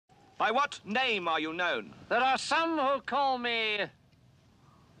By what name are you known? There are some who call me...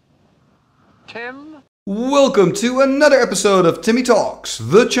 Tim? Welcome to another episode of Timmy Talks,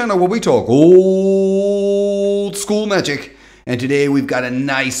 the channel where we talk old school magic. And today we've got a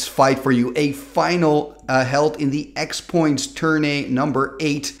nice fight for you, a final held in the X-Points Tourney number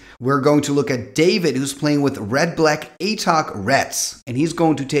 8. We're going to look at David, who's playing with red-black Atog Reds. And he's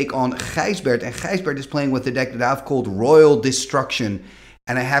going to take on Gijsbert. And Gijsbert is playing with the deck that I've called Royal Destruction.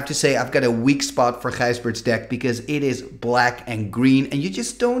 And I have to say, I've got a weak spot for Gijsbert's deck because it is black and green. And you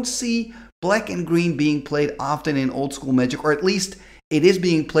just don't see black and green being played often in old school Magic, or at least it is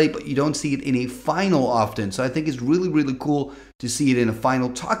being played, but you don't see it in a final often. So I think it's really, really cool to see it in a final.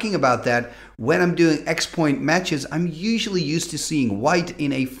 Talking about that, when I'm doing X-Point matches, I'm usually used to seeing white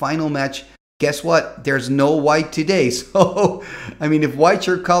in a final match. Guess what? There's no white today. So, I mean, if white's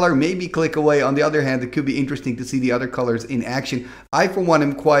your color, maybe click away. On the other hand, it could be interesting to see the other colors in action. I, for one,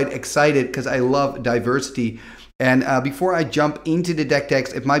 am quite excited because I love diversity. And before I jump into the deck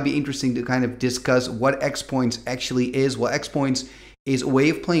text, it might be interesting to kind of discuss what X-Points actually is. Well, X-Points is a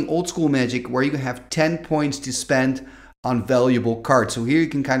way of playing old school Magic where you have 10 points to spend on valuable cards. So here you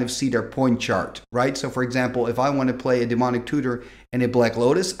can kind of see their point chart, right? So for example, if I want to play a Demonic Tutor and a Black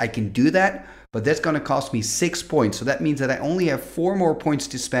Lotus, I can do that, but that's going to cost me 6 points. So that means that I only have 4 more points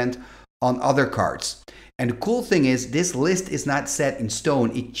to spend on other cards. And the cool thing is this list is not set in stone,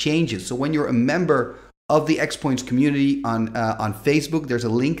 it changes. So when you're a member of the X-Points community on Facebook, there's a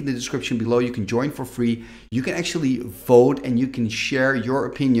link in the description below. You can join for free. You can actually vote and you can share your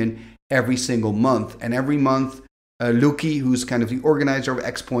opinion every single month. And every month, Luki, who's kind of the organizer of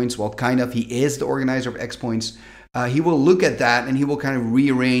X-Points, well, kind of, he is the organizer of X-Points, he will look at that and he will kind of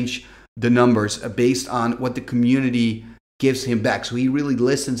rearrange the numbers based on what the community gives him back. So he really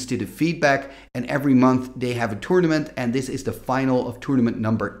listens to the feedback, and every month they have a tournament, and this is the final of tournament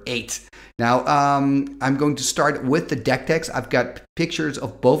number 8. Now, I'm going to start with the deck text. I've got pictures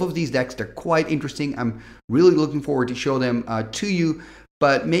of both of these decks. They're quite interesting. I'm really looking forward to show them to you.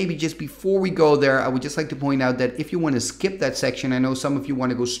 But maybe just before we go there, I would just like to point out that if you want to skip that section, I know some of you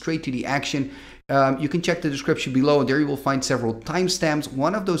want to go straight to the action. You can check the description below. There you will find several timestamps.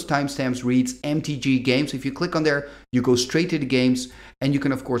 One of those timestamps reads MTG Games. If you click on there, you go straight to the games. And you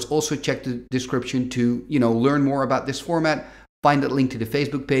can, of course, also check the description to, learn more about this format. Find that link to the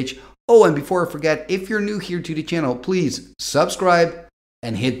Facebook page. Oh, and before I forget, if you're new here to the channel, please subscribe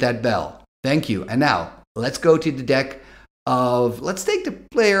and hit that bell. Thank you. And now, let's go to the deck of, let's take the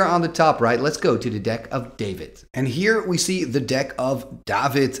player on the top right. Let's go to the deck of David. And here we see the deck of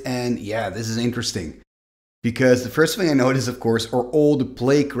David. And yeah, this is interesting because the first thing I notice, of course, are all the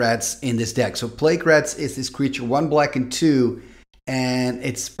Plague Rats in this deck. So Plague Rats is this creature, 1 black and 2. And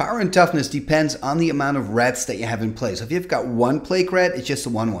its power and toughness depends on the amount of rats that you have in play. So if you've got 1 Plague Rat, it's just a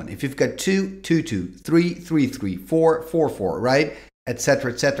 1/1. If you've got 2, 2/2, 3, 3/3, 4, 4/4, right?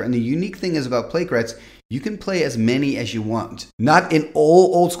 Etc., etc. And the unique thing is about Plague Rats, you can play as many as you want. Not in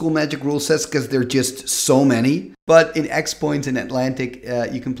all old school Magic rule sets because there are just so many. But in X-Points and Atlantic,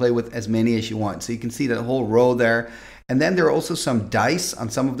 you can play with as many as you want. So you can see that whole row there. And then there are also some dice on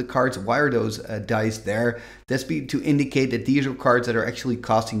some of the cards. Why are those dice there? That's to indicate that these are cards that are actually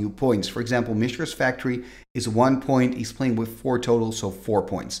costing you points. For example, Mishra's Factory is 1 point. He's playing with 4 total, so 4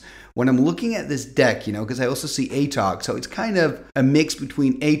 points. When I'm looking at this deck, because I also see Atog, so it's kind of a mix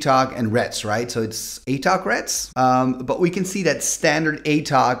between Atog and Reds, right? So it's Atog Reds. But we can see that standard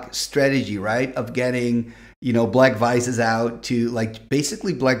Atog strategy, right? Of getting, Black Vises out to, like,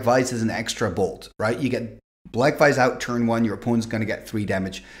 basically Black Vise is an extra bolt, right? You get Black Vise out turn 1, your opponent's going to get 3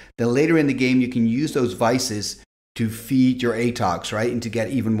 damage. Then later in the game, you can use those Vises to feed your Atogs, right? And to get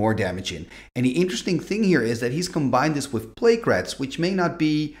even more damage in. And the interesting thing here is that he's combined this with Plague Rats, which may not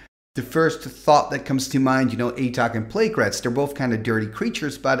be the first thought that comes to mind, Atog and Plague Rats. They're both kind of dirty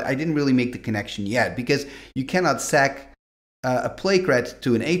creatures, but I didn't really make the connection yet because you cannot sack a Plague Rat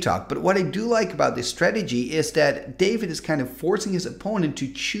to an Atog. But what I do like about this strategy is that David is kind of forcing his opponent to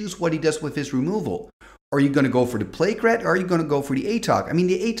choose what he does with his removal. Are you going to go for the Plague Rat or are you going to go for the Atog? I mean,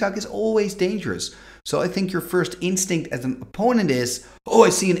 the Atog is always dangerous. So I think your first instinct as an opponent is, oh, I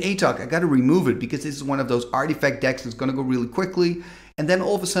see an Atog, I got to remove it because this is one of those artifact decks that's going to go really quickly. And then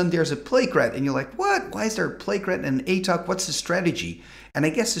all of a sudden there's a Plague Rat and you're like, what? Why is there a Plague Rat and an Atog? What's the strategy? And I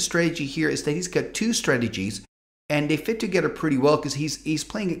guess the strategy here is that he's got 2 strategies and they fit together pretty well because he's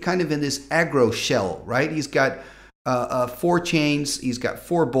playing it kind of in this aggro shell, right? He's got 4 chains, he's got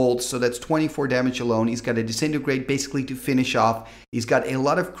 4 bolts, so that's 24 damage alone. He's got a disintegrate basically to finish off. He's got a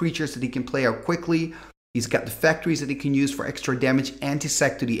lot of creatures that he can play out quickly. He's got the factories that he can use for extra damage and to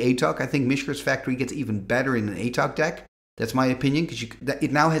sack to the Atog. I think Mishra's Factory gets even better in an Atog deck. That's my opinion, because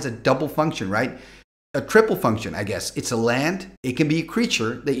it now has a double function, right? A triple function, I guess. It's a land, it can be a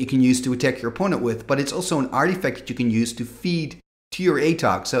creature that you can use to attack your opponent with, but it's also an artifact that you can use to feed to your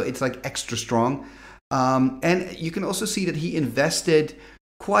Atog, so it's like extra strong. And you can also see that he invested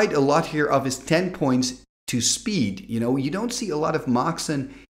quite a lot here of his 10 points to speed. You know, you don't see a lot of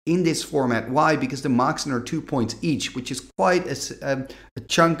Moxen in this format. Why? Because the Moxen are 2 points each, which is quite a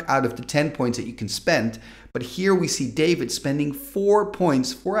chunk out of the 10 points that you can spend. But here we see David spending 4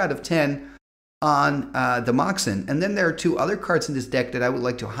 points, 4 out of 10, on the Moxen. And then there are two other cards in this deck that I would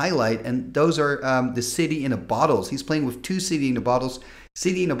like to highlight, and those are the City in a Bottles. He's playing with 2 City in a Bottles.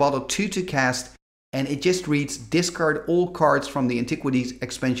 City in a Bottle, 2 to cast, and it just reads, discard all cards from the Antiquities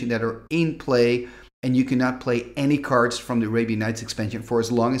expansion that are in play, and you cannot play any cards from the Arabian Nights expansion for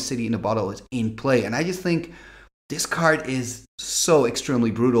as long as City in a Bottle is in play. And I just think this card is so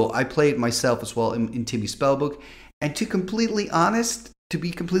extremely brutal. I play it myself as well in Timmy's spellbook, and to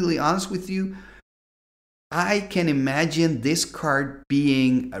be completely honest with you, I can imagine this card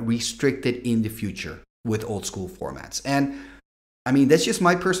being restricted in the future with old school formats. And I mean, that's just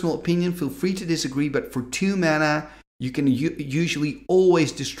my personal opinion. Feel free to disagree, but for 2 mana, you can usually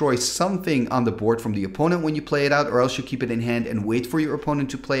always destroy something on the board from the opponent when you play it out, or else you keep it in hand and wait for your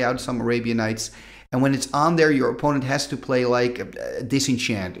opponent to play out some Arabian Nights. And when it's on there, your opponent has to play like a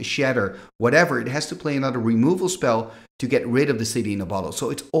Disenchant, a Shatter, whatever. It has to play another removal spell to get rid of the City in a Bottle. So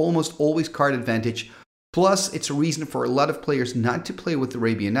it's almost always card advantage. Plus, it's a reason for a lot of players not to play with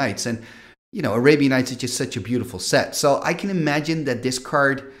Arabian Nights. And, you know, Arabian Nights is just such a beautiful set. So I can imagine that this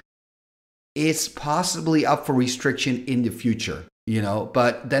card is possibly up for restriction in the future, you know.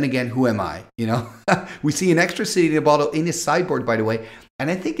 But then again, who am I, you know? We see an extra City in a Bottle in his sideboard, by the way. And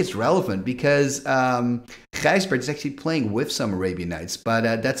I think it's relevant because Gijsbert is actually playing with some Arabian Nights,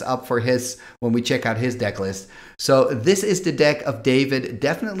 but that's up for his when we check out his deck list. So this is the deck of David.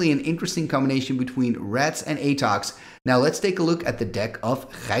 Definitely an interesting combination between Rats and Atogs. Now let's take a look at the deck of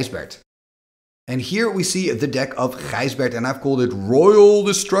Gijsbert. And here we see the deck of Gijsbert, and I've called it Royal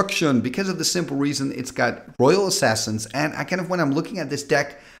Destruction because of the simple reason it's got Royal Assassins. And I kind of, when I'm looking at this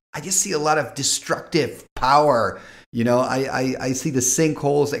deck, I just see a lot of destructive power. You know, I see the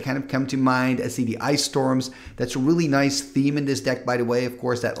sinkholes that kind of come to mind. I see the ice storms. That's a really nice theme in this deck, by the way. Of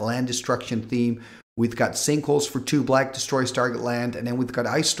course, that land destruction theme. We've got sinkholes for 2 black, destroys target land. And then we've got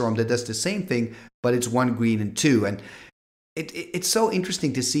ice storm that does the same thing, but it's 1 green and 2. And it's so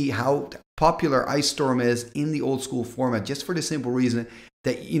interesting to see how popular ice storm is in the old school format, just for the simple reason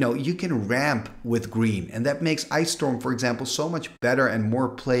that, you know, you can ramp with green. And that makes ice storm, for example, so much better and more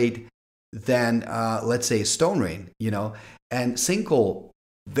played than, let's say, Stone Rain, you know. And Sinkhole,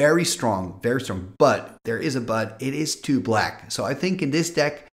 very strong, but there is a but, it is 2 black. So I think in this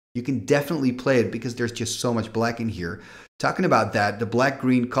deck, you can definitely play it because there's just so much black in here. Talking about that, the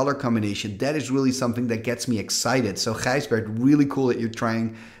black-green color combination, that is really something that gets me excited. So Gijsbert, really cool that you're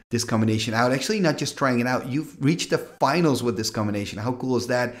trying this combination out. Actually, not just trying it out, you've reached the finals with this combination. How cool is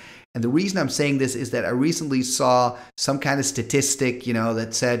that? And the reason I'm saying this is that I recently saw some kind of statistic, you know,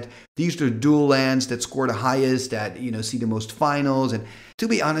 that said these are dual lands that score the highest, that, you know, see the most finals. And to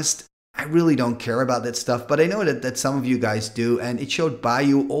be honest, I really don't care about that stuff, but I know that some of you guys do. And it showed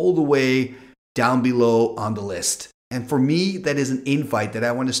Bayou all the way down below on the list. And for me, that is an invite that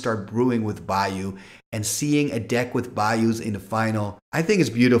I want to start brewing with Bayou, and seeing a deck with Bayous in the final. I think it's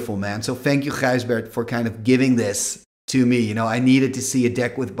beautiful, man. So thank you, Gijsbert, for kind of giving this to me. You know, I needed to see a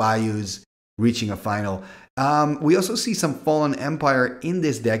deck with Bayous reaching a final. We also see some Fallen Empire in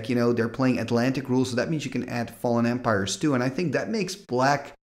this deck. You know, they're playing Atlantic rules, so that means you can add Fallen Empires too. And I think that makes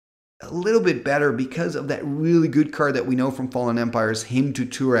black a little bit better because of that really good card that we know from Fallen Empires, Hymn to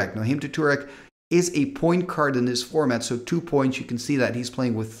Tourach. Now, Hymn to Tourach is a point card in this format, so 2 points. You can see that he's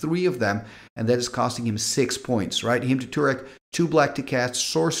playing with 3 of them, and that is costing him 6 points, right? Hymn to Tourach, 2 black to cast,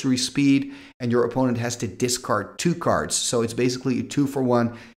 sorcery speed, and your opponent has to discard 2 cards. So it's basically a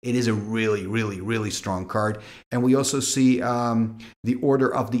 2-for-1. It is a really, really, really strong card. And we also see the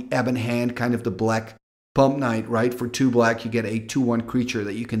Order of the Ebon Hand, kind of the black pump knight, right? For 2 black, you get a 2/1 creature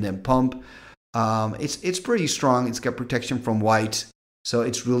that you can then pump. It's pretty strong. It's got protection from white. So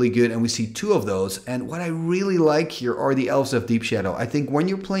it's really good, and we see 2 of those. And what I really like here are the Elves of Deep Shadow. I think when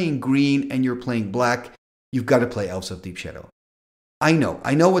you're playing green and you're playing black, you've got to play Elves of Deep Shadow. I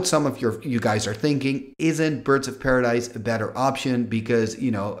know what some of you guys are thinking. Isn't Birds of Paradise a better option? Because, you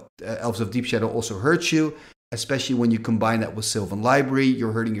know, Elves of Deep Shadow also hurts you, especially when you combine that with Sylvan Library.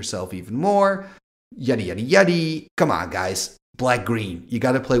 You're hurting yourself even more. Yada, yada, yada. Come on, guys. Black-green. You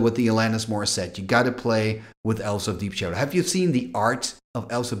got to play with the Alanis Morissette. You got to play with Elves of Deep Shadow. Have you seen the art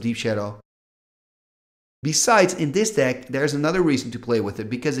of Elves of Deep Shadow? Besides, in this deck, there's another reason to play with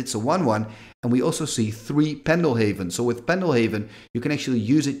it, because it's a 1/1, and we also see 3 Pendelhaven. So with Pendelhaven, you can actually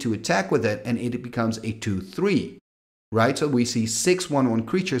use it to attack with it, and it becomes a 2/3, right? So we see 6 1/1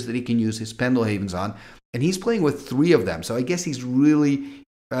 creatures that he can use his Pendelhavens on, and he's playing with 3 of them. So I guess he's really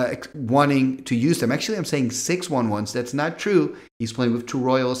wanting to use them. Actually, I'm saying 6 1/1s. That's not true. He's playing with 2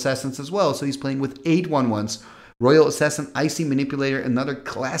 Royal Assassins as well, so he's playing with 8 1/1s. Royal Assassin, Icy Manipulator, another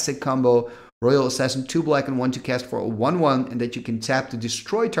classic combo. Royal Assassin, 2 black and 1 to cast for a 1/1, and that you can tap to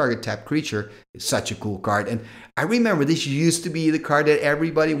destroy target tapped creature. Is such a cool card. And I remember this used to be the card that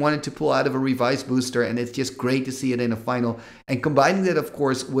everybody wanted to pull out of a revised booster, and it's just great to see it in a final. And combining that, of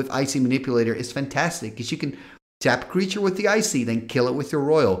course, with Icy Manipulator is fantastic, because you can tap creature with the Icy, then kill it with your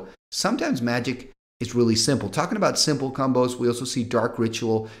Royal. Sometimes Magic is really simple. Talking about simple combos, we also see Dark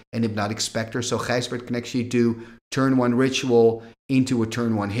Ritual and Hypnotic Specter. So Gijsbert can actually do turn 1 Ritual into a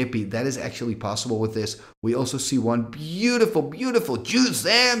turn 1 Hippie. That is actually possible with this. We also see one beautiful, beautiful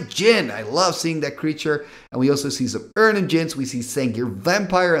Juzam Jin. I love seeing that creature. And we also see some Urnham Jins. We see Sengir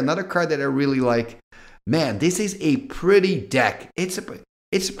Vampire, another card that I really like. Man, this is a pretty deck. It's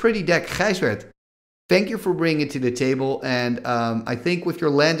a pretty deck. Gijsbert, thank you for bringing it to the table. And I think with your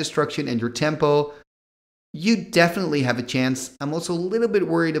land destruction and your tempo, you definitely have a chance. I'm also a little bit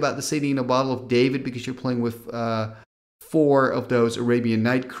worried about the City in a Bottle of David, because you're playing with 4 of those Arabian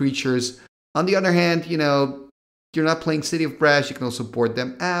Night creatures. On the other hand, you know, you're not playing City of Brass. You can also board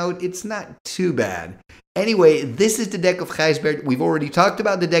them out. It's not too bad. Anyway, this is the deck of Gijsbert. We've already talked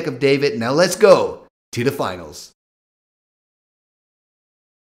about the deck of David. Now let's go to the finals.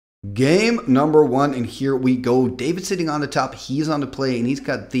 Game number 1, and here we go. David sitting on the top, he's on the play, and he's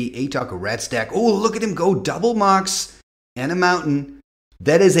got the Atog red stack. Oh, look at him go, double Mox and a Mountain.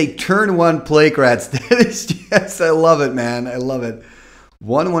 That is a turn 1 Plague-Rats. That is just, I love it, man. I love it.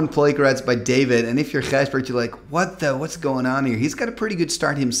 1/1 Plague-Rats by David, and if you're Gijsbert, you're like, what's going on here? He's got a pretty good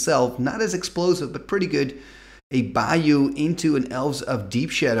start himself, not as explosive, but pretty good. A Bayou into an Elves of Deep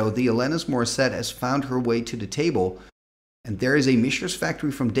Shadow. The Alanis Morissette has found her way to the table. And there is a Mishra's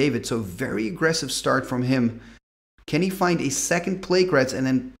Factory from David, so very aggressive start from him. Can he find a second Plague-Rats and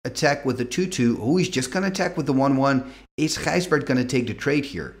then attack with the 2/2? Oh, he's just going to attack with the 1/1. Is Gijsbert going to take the trade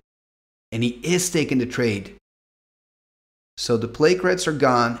here? And he is taking the trade. So the Plague-Rats are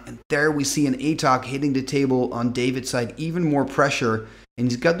gone, and there we see an Atog hitting the table on David's side. Even more pressure, and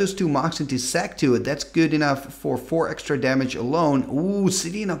he's got those 2 Moxen to sack to it. That's good enough for 4 extra damage alone. Ooh,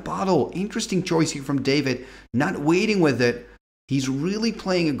 City in a Bottle. Interesting choice here from David. Not waiting with it. He's really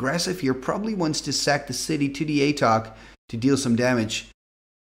playing aggressive here. Probably wants to sack the City to the Atog to deal some damage.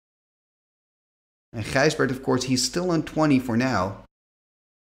 And Gijsbert, of course, he's still on 20 for now.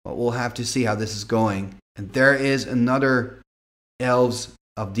 But we'll have to see how this is going. And there is another Elves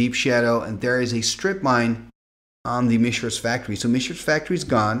of Deep Shadow. And there is a Strip Mine on the Mishra's Factory. So Mishra's Factory is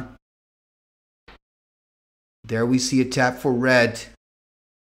gone. There we see a tap for red.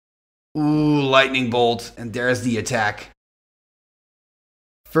 Ooh, Lightning Bolt. And there's the attack.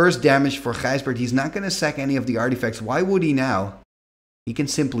 First damage for Gijsbert. He's not going to sack any of the artifacts. Why would he now? He can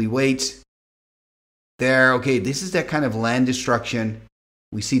simply wait. There, okay, this is that kind of land destruction.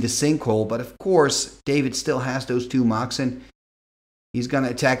 We see the sinkhole, but of course, David still has those 2 Moxen. He's going to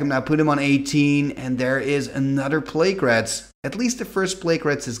attack him now, put him on 18, and there is another Plague-Rats. At least the first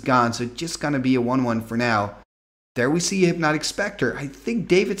Plague-Rats is gone, so it's just going to be a 1/1 for now. There we see a Hypnotic Specter. I think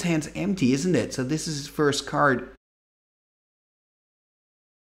David's hand's empty, isn't it? So this is his first card.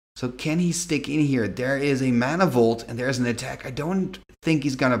 So can he stick in here? There is a Mana Volt, and there's an attack. I don't think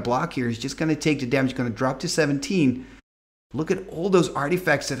he's going to block here. He's just going to take the damage. He's going to drop to 17. Look at all those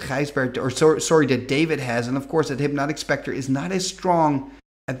artifacts that Gijsbert, that David has. And of course, that Hypnotic Specter is not as strong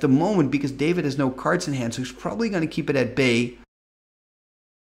at the moment because David has no cards in hand. So he's probably going to keep it at bay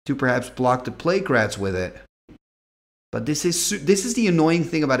to perhaps block the Plague-Rats with it. But this is the annoying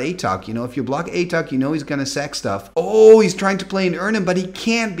thing about Atog. You know, if you block Atog, you know he's going to sack stuff. Oh, he's trying to play an Urnham, but he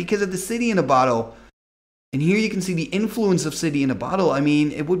can't because of the City in a Bottle. And here you can see the influence of City in a Bottle. I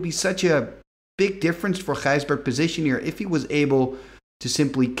mean, it would be such a big difference for Gijsbert's position here if he was able to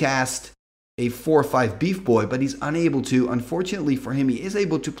simply cast a 4/5 Beef Boy, but he's unable to. Unfortunately for him, he is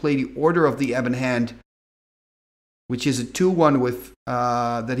able to play the Order of the Ebon Hand, which is a 2/1 with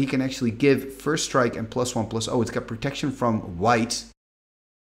that he can actually give first strike and +1/+0. It's got protection from white.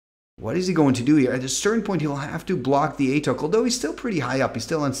 What is he going to do here? At a certain point, he'll have to block the Atog, although he's still pretty high up. He's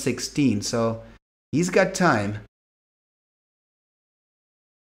still on 16, so he's got time.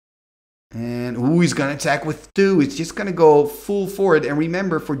 And And he's going to attack with 2. It's just going to go full forward. And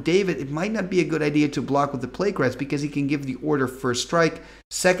remember, for David, it might not be a good idea to block with the plague rats because he can give the order first strike.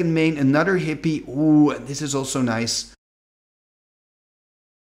 Second main, another hippie. Ooh, this is also nice.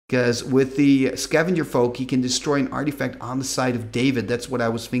 Because with the scavenger folk, he can destroy an artifact on the side of David. That's what I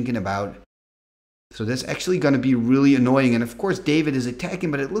was thinking about. So that's actually going to be really annoying. And of course, David is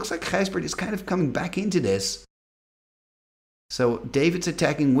attacking, but it looks like Gijsbert is kind of coming back into this. So David's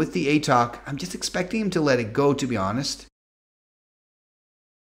attacking with the Atog. I'm just expecting him to let it go, to be honest.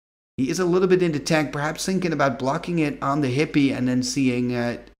 He is a little bit into tank, perhaps thinking about blocking it on the hippie and then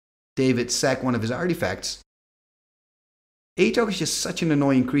seeing David sack one of his artifacts. Atog is just such an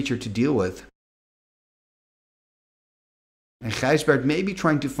annoying creature to deal with. And Gijsbert may be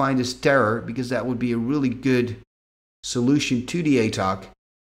trying to find his terror, because that would be a really good solution to the Atog.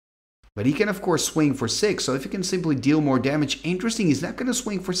 But he can, of course, swing for 6, so if he can simply deal more damage. Interesting, he's not going to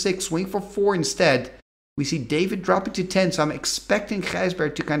swing for 6, swing for 4 instead. We see David drop it to 10, so I'm expecting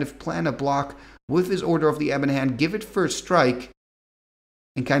Gijsbert to kind of plan a block with his Order of the Ebon Hand, give it first strike,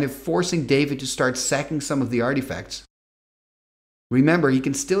 and kind of forcing David to start sacking some of the artifacts. Remember, he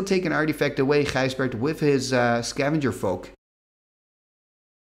can still take an artifact away, Gijsbert, with his Scavenger Folk.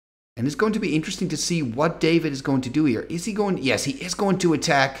 And it's going to be interesting to see what David is going to do here. Is he going... Yes, he is going to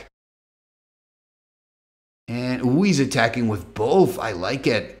attack. And he's attacking with both. I like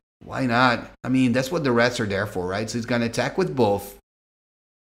it. Why not? I mean, that's what the rats are there for, right? So he's going to attack with both.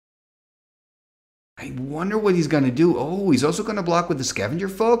 I wonder what he's going to do. Oh, he's also going to block with the Scavenger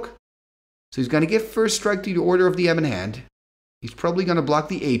Folk. So he's going to give first strike to the Order of the Ebon Hand. He's probably going to block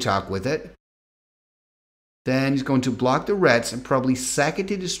the Atog with it. Then he's going to block the rats and probably sack it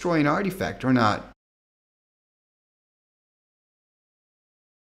to destroy an artifact, or not.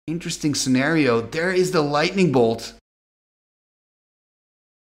 Interesting scenario. There is the lightning bolt.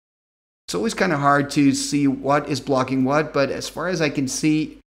 It's always kind of hard to see what is blocking what, but as far as I can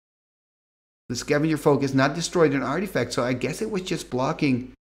see, the Scavenger Folk has not destroyed an artifact, so I guess it was just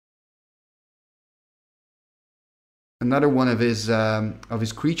blocking another one of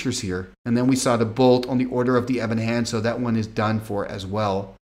his creatures here. And then we saw the bolt on the Order of the Ebon Hand, so that one is done for as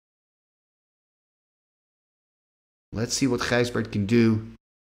well. Let's see what Gijsbert can do.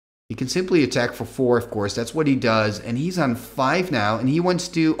 He can simply attack for 4, of course. That's what he does. And he's on 5 now, and he wants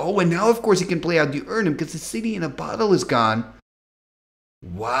to... Oh, and now, of course, he can play out the Urnum because the City in a Bottle is gone.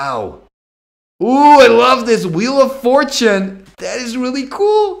 Wow. Ooh, I love this Wheel of Fortune. That is really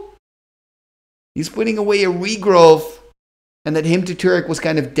cool. He's putting away a regrowth, and that him to Tourach was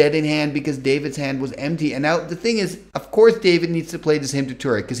kind of dead in hand because David's hand was empty. And now the thing is, of course, David needs to play this him to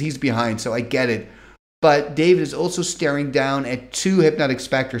Tourach because he's behind, so I get it. But David is also staring down at 2 Hypnotic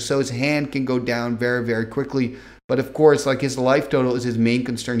Specter, so his hand can go down very, very quickly. But of course, like, his life total is his main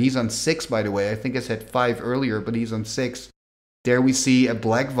concern. He's on 6, by the way. I think I said 5 earlier, but he's on 6. There we see a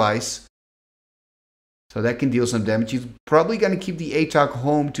Black Vise. So that can deal some damage. He's probably going to keep the Atog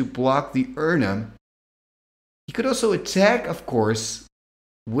home to block the Urnum. He could also attack, of course,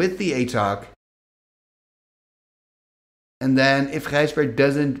 with the Atog. And then if Gijsbert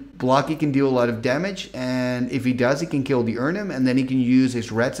doesn't block, he can deal a lot of damage. And if he does, he can kill the Urnum. And then he can use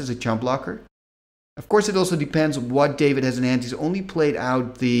his rats as a chump blocker. Of course, it also depends what David has in hand. He's only played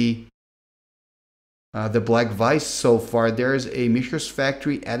out the Black Vise so far. There's a Mishra's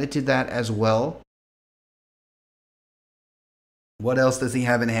Factory added to that as well. What else does he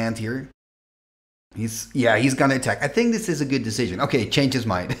have in hand here? He's going to attack. I think this is a good decision. Okay, change his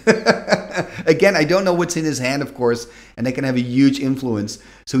mind. Again, I don't know what's in his hand, of course, and that can have a huge influence.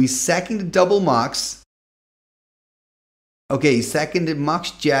 So he's sacking the double Mox. Okay, he's sacking the Mox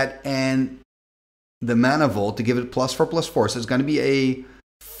Jet and the Mana Volt to give it +4/+4. So it's going to be a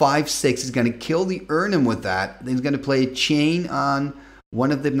 5/6. He's going to kill the Urnum with that. Then he's going to play a chain on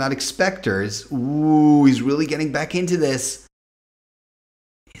one of the Hypnotic Specters. Ooh, he's really getting back into this.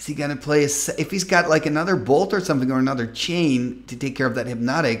 Is he going to play if he's got like another bolt or something or another chain to take care of that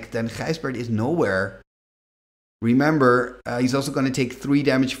Hypnotic, then Gijsbert is nowhere. Remember, he's also going to take 3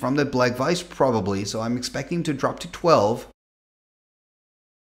 damage from that Black Vise probably, so I'm expecting him to drop to 12.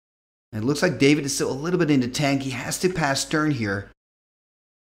 And it looks like David is still a little bit in the tank. He has to pass turn here.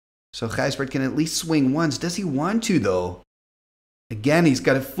 So Gijsbert can at least swing once. Does he want to, though? Again, he's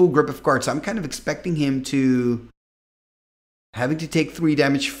got a full grip of cards, so I'm kind of expecting him to... having to take 3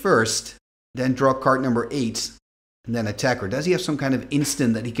 damage first, then draw card number 8, and then attack. Or does he have some kind of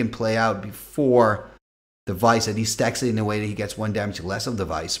instant that he can play out before the Vice, that he stacks it in a way that he gets 1 damage less of the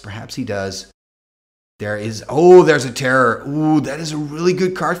Vice? Perhaps he does. There is... Oh, there's a Terror. Ooh, that is a really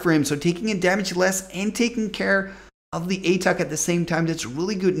good card for him. So taking a damage less and taking care of the Atog at the same time. That's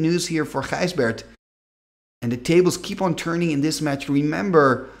really good news here for Gijsbert. And the tables keep on turning in this match.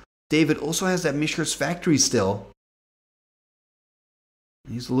 Remember, David also has that Mishra's Factory still.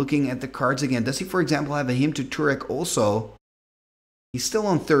 He's looking at the cards again. Does he, for example, have a hymn to Tourach also? He's still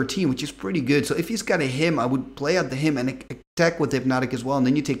on 13, which is pretty good. So if he's got a hymn, I would play out the hymn and attack with Hypnotic as well. And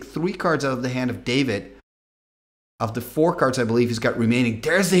then you take 3 cards out of the hand of David. Of the 4 cards I believe he's got remaining.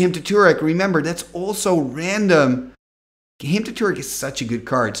 There's the hymn to Tourach. Remember, that's also random. Hymn to Tourach is such a good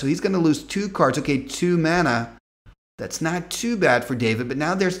card. So he's going to lose 2 cards. Okay, 2 mana. That's not too bad for David. But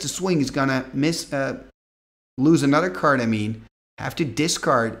now there's the swing. He's going to lose another card, Have to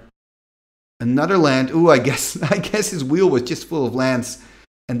discard another land. Ooh, I guess his wheel was just full of lands.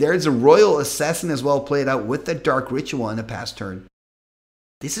 And there's a Royal Assassin as well played out with that Dark Ritual in the past turn.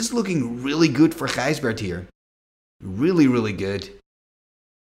 This is looking really good for Gijsbert here. Really, really good.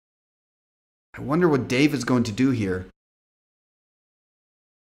 I wonder what David's going to do here.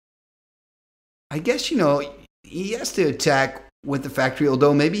 I guess, he has to attack with the factory,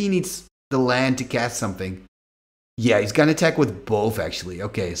 although maybe he needs the land to cast something. Yeah, he's going to attack with both, actually.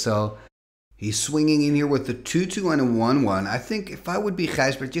 Okay, so he's swinging in here with the 2-2 and a 1-1. I think if I would be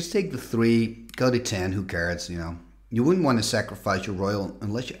Gijsbert, just take the 3, go to 10, who cares, You wouldn't want to sacrifice your Royal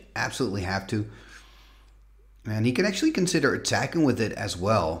unless you absolutely have to. And he can actually consider attacking with it as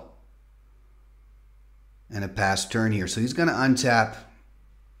well. And a pass turn here. So he's going to untap.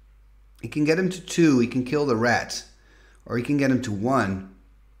 He can get him to 2. He can kill the rat. Or he can get him to 1.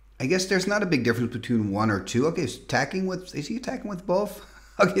 I guess there's not a big difference between 1 or 2. Okay, is he attacking with both?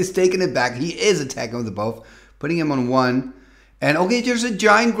 Okay, he's taking it back. He is attacking with both. Putting him on 1. And okay, there's a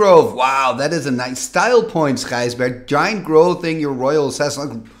Giant Growth. Wow, that is a nice style points, Gijsbert. Giant Growth thing, your Royal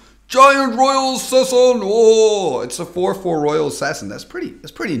Assassin. Giant Royal Assassin! Oh, it's a 4/4 Royal Assassin. That's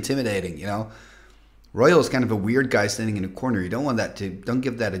pretty intimidating, Royal is kind of a weird guy standing in a corner. You don't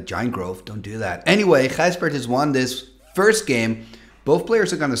give that a Giant Growth. Don't do that. Anyway, Gijsbert has won this first game. Both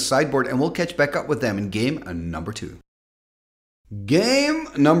players are going to sideboard, and we'll catch back up with them in game number 2. Game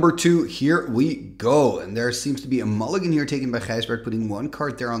number 2, here we go. And there seems to be a mulligan here taken by Gijsbert, putting 1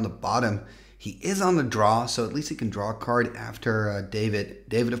 card there on the bottom. He is on the draw, so at least he can draw a card after David.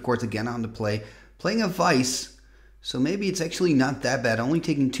 David, of course, again on the play. Playing a Vice, so maybe it's actually not that bad. Only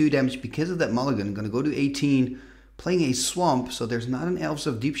taking 2 damage because of that mulligan. I'm going to go to 18. Playing a Swamp, so there's not an Elves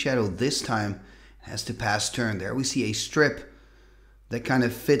of Deep Shadow this time. Has to pass turn. There we see a Strip. That kind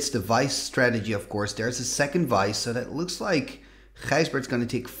of fits the Vice strategy, of course. There's a second Vice, so that looks like Gijsbert's going to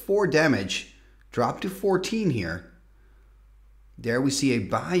take 4 damage. Drop to 14 here. There we see a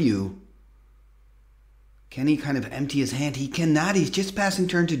Bayou. Can he kind of empty his hand? He cannot. He's just passing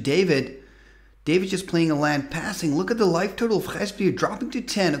turn to David. David's just playing a land passing. Look at the life total of Gijsbert dropping to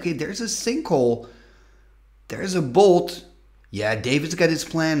 10. Okay, there's a Sinkhole. There's a Bolt. Yeah, David's got his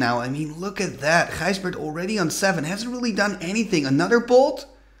plan now. I mean, look at that. Gijsbert already on 7. Hasn't really done anything. Another Bolt?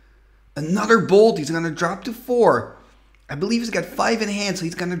 Another Bolt. He's going to drop to 4. I believe he's got 5 in hand, so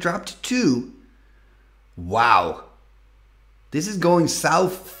he's going to drop to 2. Wow. This is going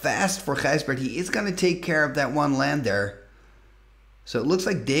south fast for Gijsbert. He is going to take care of that 1 land there. So it looks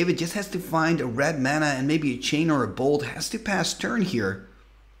like David just has to find a red mana and maybe a chain or a bolt. Has to pass turn here.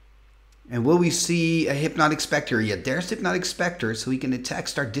 And will we see a Hypnotic Specter? Yeah, there's Hypnotic Specter, so he can attack,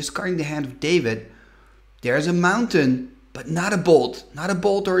 start discarding the hand of David. There's a mountain, but not a bolt. Not a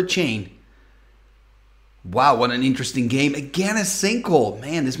bolt or a chain. Wow, what an interesting game. Again, a Sinkhole.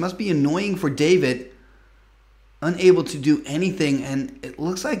 Man, this must be annoying for David. Unable to do anything, and it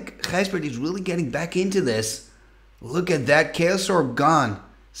looks like Gijsbert is really getting back into this. Look at that, Chaos Orb gone.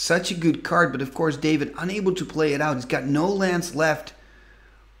 Such a good card, but of course David unable to play it out. He's got no lands left.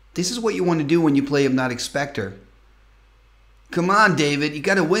 This is what you want to do when you play Hypnotic Specter. Come on, David, you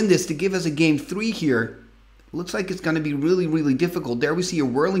got to win this to give us a game 3 here. Looks like it's going to be really, really difficult. There we see a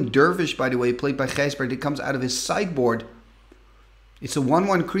Whirling Dervish, by the way, played by Gijsbert. It comes out of his sideboard. It's a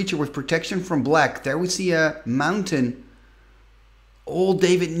 1/1 creature with protection from black. There we see a mountain. All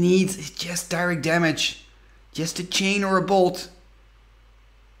David needs is just direct damage. Just a chain or a bolt.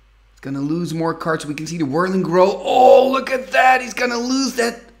 He's going to lose more cards. We can see the Whirling Grow. Oh, look at that. He's going to lose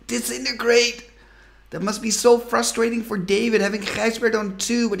that Disintegrate. That must be so frustrating for David, having Gijsbert on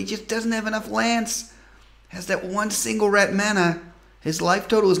 2, but he just doesn't have enough lands. Has that 1 single red mana. His life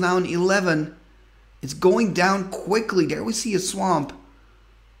total is now an 11. It's going down quickly. There we see a Swamp.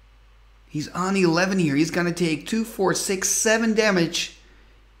 He's on 11 here. He's going to take 2, 4, 6, 7 damage.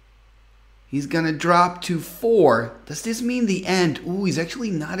 He's going to drop to 4. Does this mean the end? Ooh, he's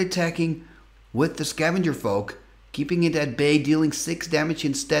actually not attacking with the Scavenger Folk. Keeping it at bay, dealing 6 damage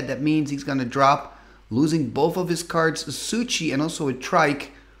instead. That means he's going to drop losing both of his cards, a Suchi and also a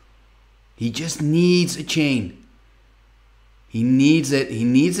Trike. He just needs a chain. He needs it. He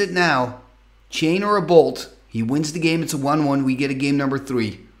needs it now. Chain or a Bolt. He wins the game. It's a 1-1. We get a game number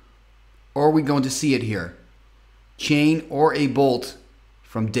 3. Or are we going to see it here? Chain or a Bolt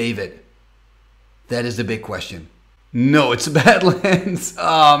from David? That is the big question. No, it's a Badlands.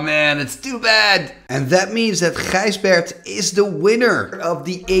 Oh man, it's too bad. And that means that Gijsbert is the winner of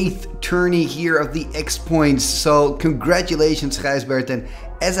the 8th tourney here of the X-Points. So congratulations, Gijsbert. And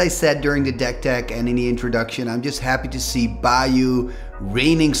as I said during the deck tech and in the introduction, I'm just happy to see Bayou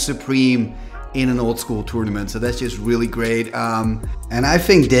reigning supreme in an old school tournament. So that's just really great. And I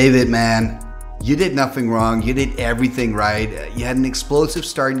think, David, man, you did nothing wrong. You did everything right. You had an explosive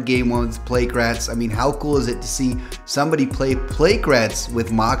start in game 1 with Plague Rats. I mean, how cool is it to see somebody play Plague Rats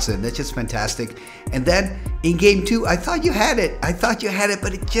with Moxen? That's just fantastic. And then in game 2, I thought you had it.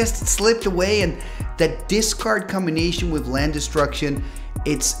 But it just slipped away. And that discard combination with land destruction,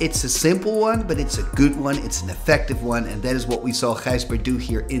 it's a simple one, but it's a good one. It's an effective one, and that is what we saw Gijsbert do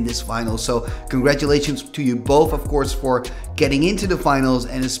here in this final. So congratulations to you both, of course, for getting into the finals,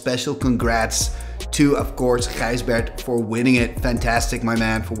 and a special congrats to, of course, Gijsbert for winning it. Fantastic, my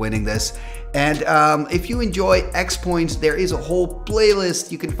man, for winning this. And if you enjoy X-Points, there is a whole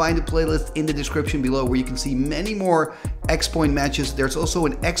playlist. You can find the playlist in the description below where you can see many more X-Point matches. There's also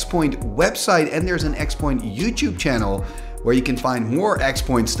an X-Point website, and there's an X-Point YouTube channel where you can find more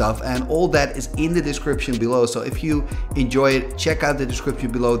X-Point stuff, and all that is in the description below. So if you enjoy it, check out the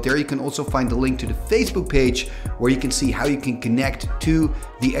description below. There you can also find the link to the Facebook page where you can see how you can connect to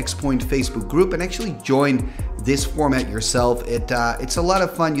the X-Point Facebook group and actually join this format yourself. It's a lot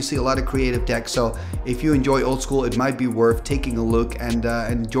of fun. You see a lot of creative tech. So if you enjoy Old School, it might be worth taking a look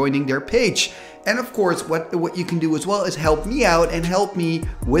and joining their page. And of course, what you can do as well is help me out and help me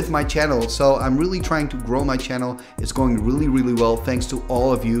with my channel. So I'm really trying to grow my channel. It's going really, really well thanks to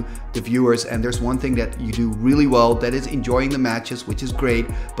all of you, the viewers. And there's one thing that you do really well, that is enjoying the matches, which is great,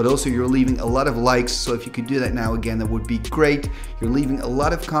 but also you're leaving a lot of likes. So if you could do that now again, that would be great. You're leaving a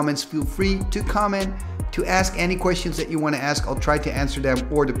lot of comments. Feel free to comment, to ask any questions that you want to ask. I'll try to answer them,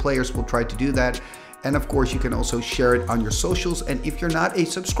 or the players will try to do that. And of course, you can also share it on your socials. And if you're not a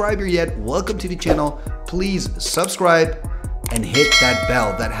subscriber yet, welcome to the channel. Please subscribe and hit that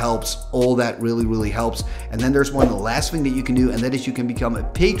bell. That helps. All that really, really helps. And then there's one last thing that you can do, and that is you can become a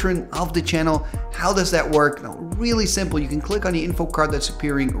patron of the channel. How does that work? Now, really simple. You can click on the info card that's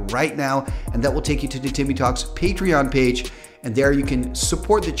appearing right now, and that will take you to the Timmy Talks Patreon page. And there you can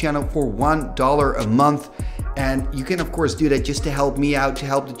support the channel for $1 a month. And you can, of course, do that just to help me out, to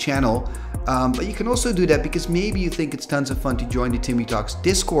help the channel. But you can also do that because maybe you think it's tons of fun to join the Timmy Talks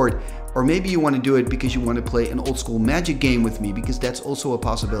Discord, or maybe you want to do it because you want to play an old school Magic game with me, because that's also a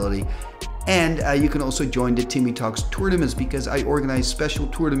possibility. And you can also join the Timmy Talks tournaments, because I organize special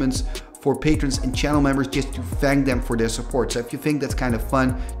tournaments for patrons and channel members just to thank them for their support. So if you think that's kind of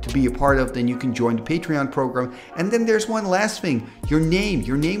fun to be a part of, then you can join the Patreon program. And then there's one last thing, your name.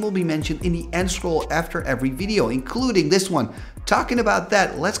 Your name will be mentioned in the end scroll after every video, including this one. Talking about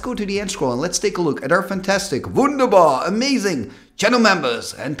that, let's go to the end scroll and let's take a look at our fantastic, wunderbar, amazing channel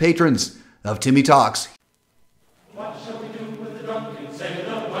members and patrons of Timmy Talks. What shall we do with the drunken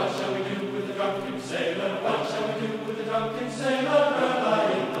sailor? What shall we do with the drunken sailor? What shall we do with the drunken sailor?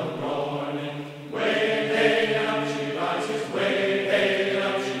 Early in the morning, way hey and up she rises, way hey and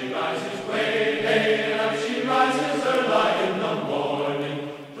up she rises, way hey and up she rises. Early in the morning,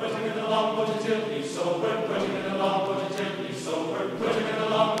 putting in the longboat until he's sober, putting in the longboat until he's sober, putting in the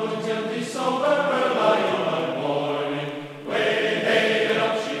longboat until he's sober. Early in the morning, way hey and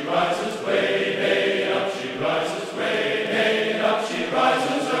up she rises, way hey and up she rises, way hey and up she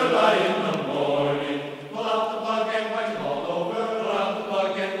rises. Early in the morning, pull out the plug and wet him all over, pull out the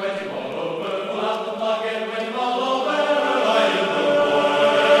plug and wet him all over, pull out the plug and wet him all over. Early in the morning,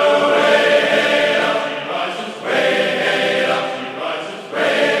 way hey and up she rises, way hey and up she rises,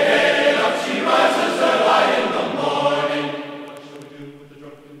 way hey and up she rises. Early in the morning. What shall we do with the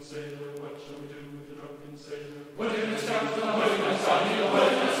drunken sailor? What shall we do with the drunken sailor? Put in the scout to the hook, my son, he'll put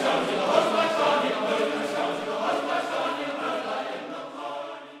in the scout to the hook, my son, he'll put in the scout to the hook, my son, he'll early in the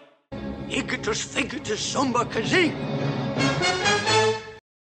morning. Icketus, ficketus, somber, kazee.